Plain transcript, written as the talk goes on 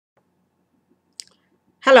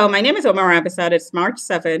Hello, my name is Omar Abisad. It's March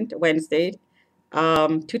 7th, Wednesday,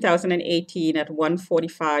 2018 at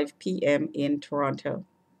 1:45 p.m. in Toronto.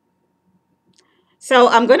 So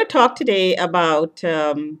I'm going to talk today about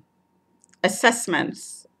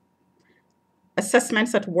assessments,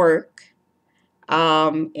 assessments at work,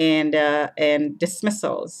 and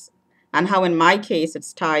dismissals, and how in my case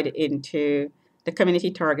it's tied into the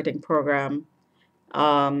community targeting program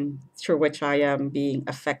through which I am being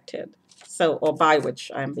affected. So, or by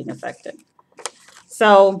which I am being affected.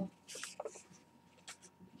 So,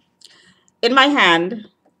 in my hand,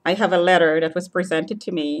 I have a letter that was presented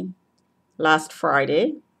to me last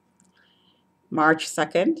Friday, March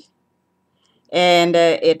 2nd, and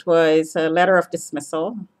it was a letter of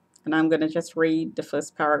dismissal. And I'm going to just read the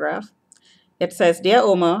first paragraph. It says, Dear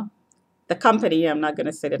Oma, the company, I'm not going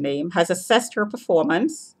to say the name, has assessed your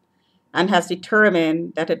performance and has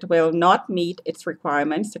determined that it will not meet its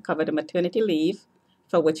requirements to cover the maternity leave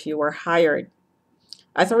for which you were hired.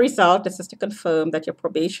 As a result, this is to confirm that your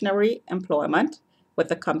probationary employment with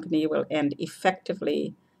the company will end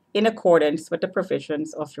effectively in accordance with the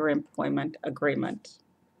provisions of your employment agreement.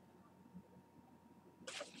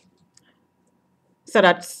 So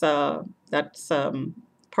that's part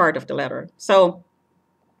of the letter. So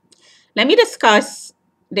let me discuss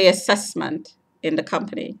the assessment in the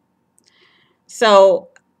company. So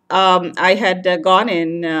I had gone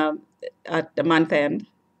in at the month end.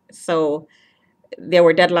 So there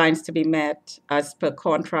were deadlines to be met as per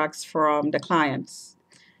contracts from the clients.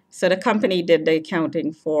 So the company did the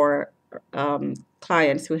accounting for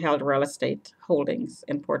clients who held real estate holdings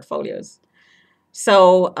in portfolios.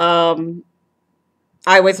 So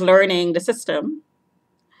I was learning the system.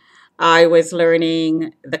 I was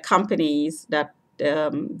learning the companies that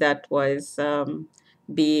was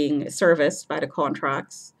being serviced by the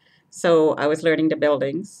contracts. So I was learning the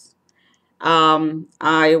buildings.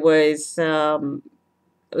 I was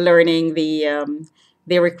learning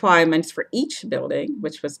the requirements for each building,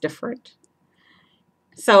 which was different.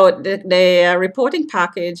 So the reporting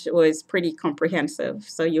package was pretty comprehensive.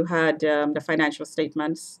 So you had the financial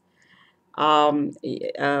statements,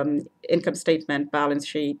 income statement, balance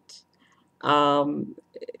sheet, um,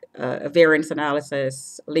 variance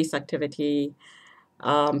analysis, lease activity,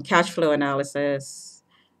 cash flow analysis,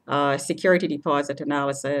 security deposit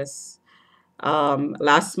analysis,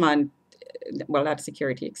 last month, well, not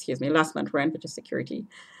security, excuse me, last month rent, which is security.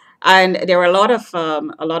 And there were a lot of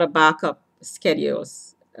backup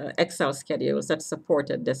schedules, Excel schedules that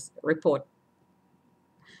supported this report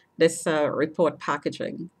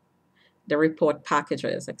packaging, the report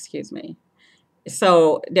packages, excuse me.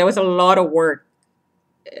 So there was a lot of work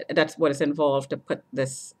that's what is involved to put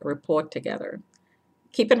this report together.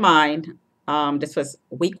 Keep in mind, this was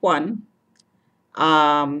week one,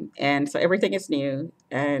 and so everything is new,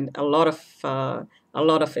 and a lot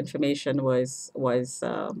of information was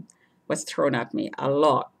thrown at me. A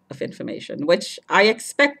lot of information, which I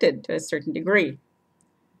expected to a certain degree,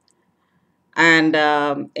 and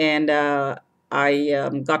I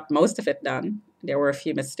got most of it done. There were a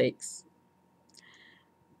few mistakes.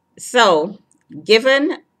 So,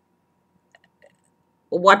 given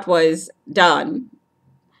what was done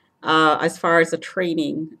as far as the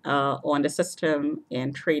training on the system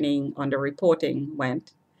and training on the reporting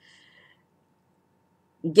went,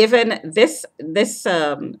 given this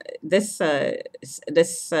situation, this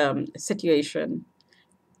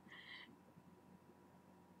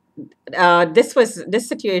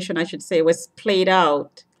situation, I should say, was played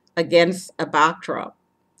out against a backdrop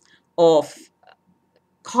of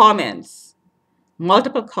comments,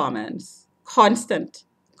 multiple comments, constant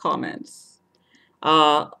comments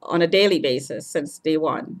on a daily basis since day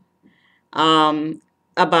one, um,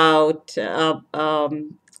 about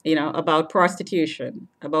about prostitution,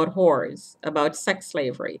 about whores, about sex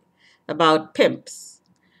slavery, about pimps.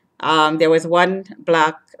 There was one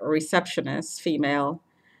black receptionist, female,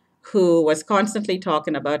 who was constantly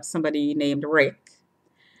talking about somebody named Rick,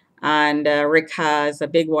 and Rick has a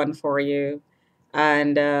big one for you,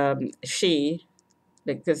 and she,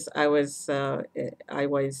 because I was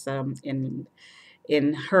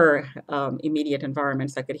in her immediate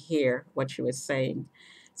environment, so I could hear what she was saying.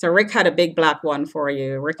 So Rick had a big black one for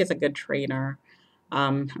you. Rick is a good trainer.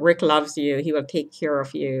 Rick loves you. He will take care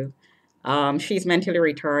of you. She's mentally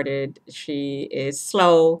retarded. She is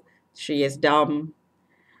slow. She is dumb.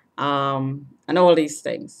 And all these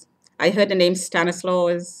things. I heard the name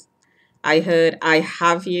Stanislaus. I heard I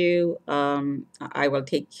have you. I will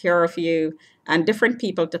take care of you. And different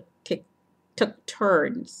people took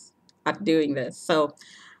turns at doing this. So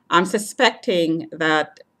I'm suspecting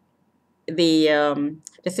that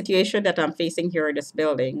the situation that I'm facing here in this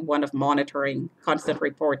building, one of monitoring, constant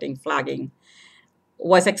reporting, flagging,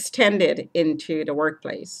 was extended into the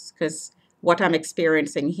workplace because what I'm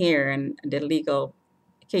experiencing here and the legal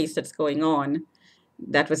case that's going on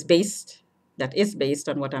that was based that is based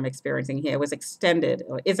on what I'm experiencing here was extended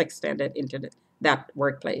or is extended into that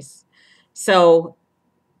workplace. So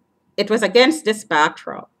it was against this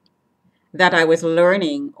backdrop that I was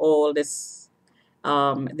learning all this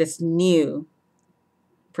new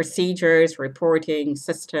procedures, reporting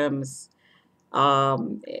systems,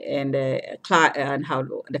 and how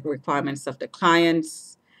the requirements of the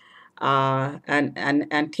clients,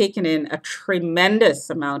 and taking in a tremendous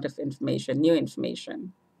amount of information, new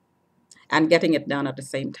information, and getting it done at the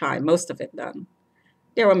same time, most of it done.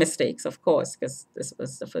 There were mistakes, of course, because this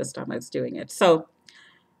was the first time I was doing it. So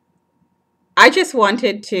I just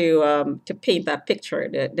wanted to paint that picture,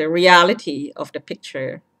 the reality of the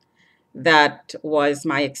picture that was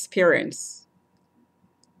my experience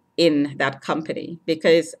in that company.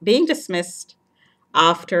 Because being dismissed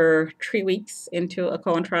after 3 weeks into a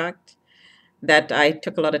contract, that I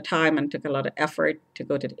took a lot of time and took a lot of effort to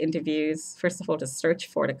go to the interviews. First of all, to search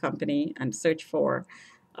for the company and search for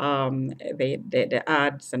the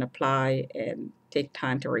ads and apply and take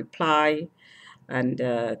time to reply and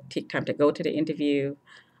take time to go to the interview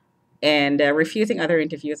and refusing other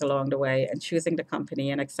interviews along the way and choosing the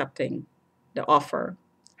company and accepting the offer.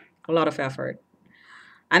 A lot of effort.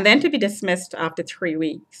 And then to be dismissed after 3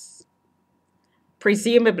 weeks,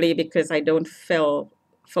 presumably because I don't fulfill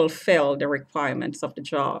the requirements of the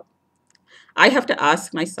job. I have to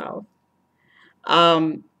ask myself,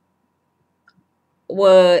 um,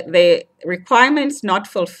 were the requirements not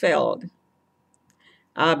fulfilled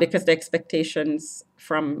because the expectations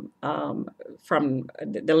from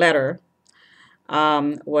the letter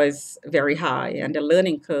was very high and the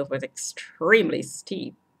learning curve was extremely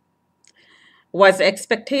steep? Was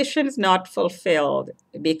expectations not fulfilled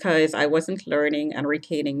because I wasn't learning and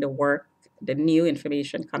retaining the work, the new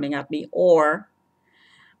information coming at me, or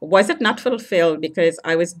was it not fulfilled because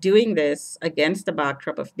I was doing this against the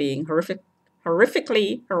backdrop of being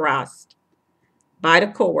horrifically harassed by the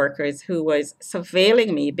coworkers who was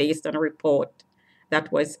surveilling me based on a report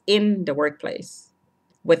that was in the workplace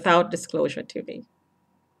without disclosure to me?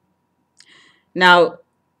 Now,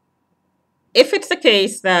 if it's the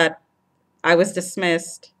case that I was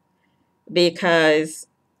dismissed because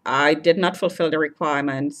I did not fulfill the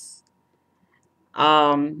requirements,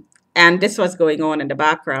 um, and this was going on in the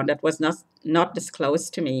background that was not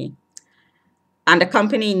disclosed to me, and the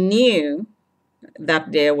company knew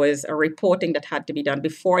that there was a reporting that had to be done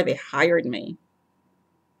before they hired me.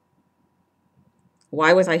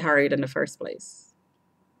 Why was I hired in the first place?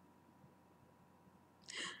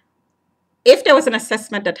 If there was an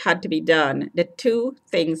assessment that had to be done, the two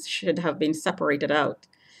things should have been separated out.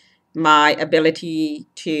 My ability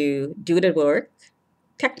to do the work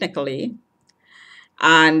technically,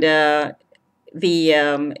 and the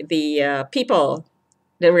people,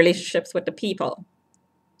 the relationships with the people.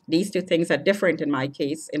 These two things are different in my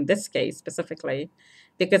case, in this case specifically,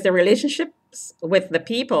 because the relationships with the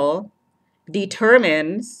people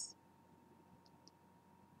determines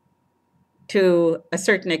to a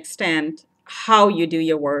certain extent how you do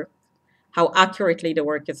your work, how accurately the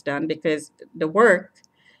work is done, because the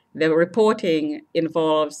reporting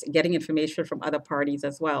involves getting information from other parties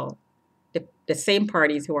as well, the same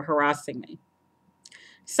parties who are harassing me.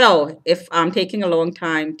 So if I'm taking a long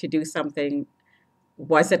time to do something,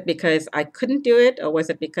 was it because I couldn't do it, or was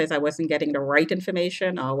it because I wasn't getting the right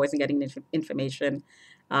information, or wasn't getting the information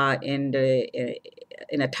in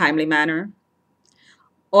a timely manner?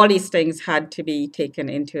 All these things had to be taken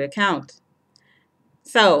into account.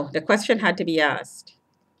 So the question had to be asked: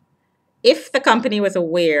 if the company was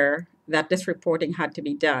aware that this reporting had to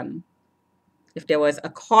be done, if there was a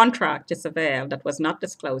contract to surveil that was not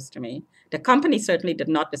disclosed to me, the company certainly did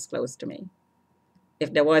not disclose to me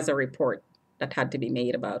if there was a report that had to be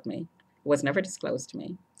made about me. It was never disclosed to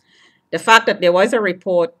me. The fact that there was a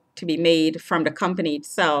report to be made from the company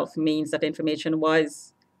itself means that information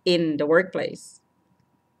was in the workplace,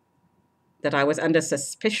 that I was under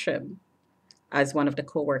suspicion, as one of the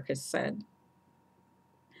coworkers said.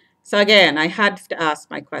 So again, I had to ask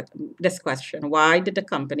this question: why did the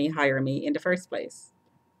company hire me in the first place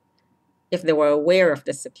if they were aware of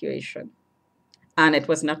this situation and it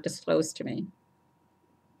was not disclosed to me?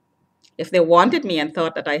 If they wanted me and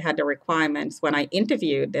thought that I had the requirements when I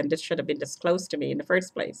interviewed, then this should have been disclosed to me in the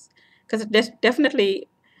first place, because it definitely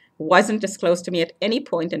wasn't disclosed to me at any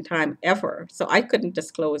point in time ever. So I couldn't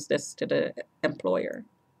disclose this to the employer.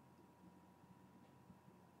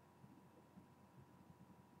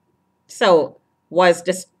 So was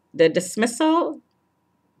this the dismissal?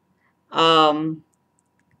 Um,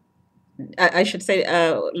 I should say,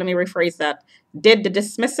 let me rephrase that. Did the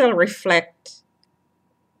dismissal reflect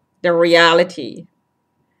the reality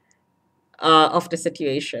of the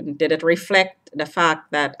situation? Did it reflect the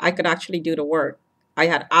fact that I could actually do the work? I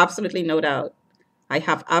had absolutely no doubt. I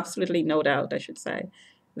have absolutely no doubt, I should say,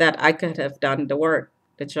 that I could have done the work.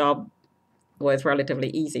 The job was relatively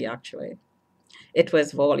easy, actually. It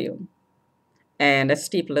was volume and a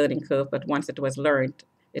steep learning curve, but once it was learned,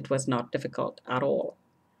 it was not difficult at all.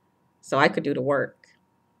 So I could do the work.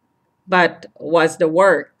 But was the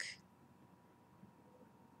work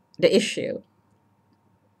the issue?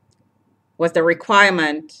 Was the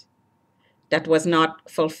requirement that was not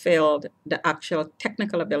fulfilled the actual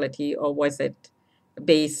technical ability, or was it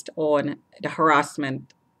based on the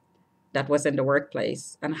harassment that was in the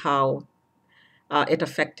workplace and how it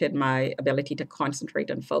affected my ability to concentrate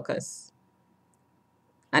and focus?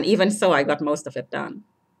 And even so, I got most of it done.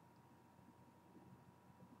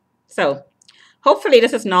 So hopefully,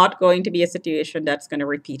 this is not going to be a situation that's going to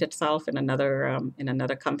repeat itself in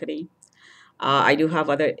another company. I do have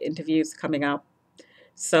other interviews coming up,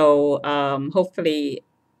 so hopefully,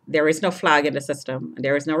 there is no flag in the system.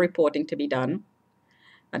 There is no reporting to be done.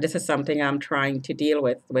 And this is something I'm trying to deal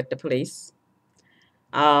with the police.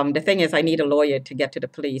 The thing is, I need a lawyer to get to the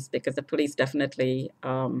police because the police definitely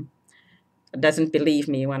doesn't believe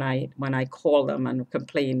me when I call them and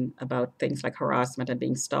complain about things like harassment and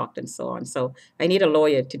being stalked and so on. So I need a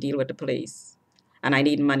lawyer to deal with the police, and I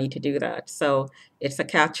need money to do that. So it's a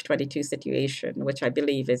catch-22 situation, which I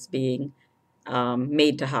believe is being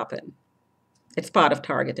made to happen. It's part of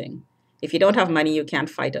targeting. If you don't have money, you can't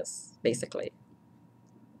fight us, basically.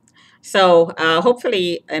 So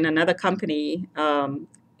hopefully, in another company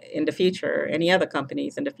in the future, any other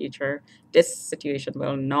companies in the future, this situation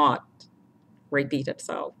will not repeat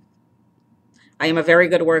itself. I am a very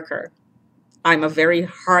good worker. I'm a very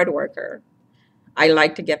hard worker. I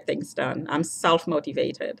like to get things done. I'm self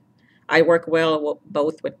motivated. I work well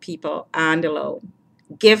both with people and alone.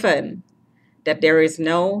 Given that there is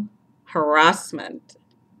no harassment,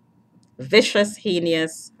 vicious,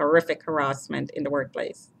 heinous, horrific harassment in the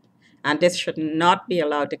workplace, and this should not be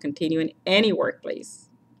allowed to continue in any workplace.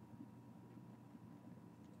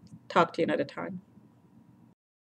 Talk to you another time.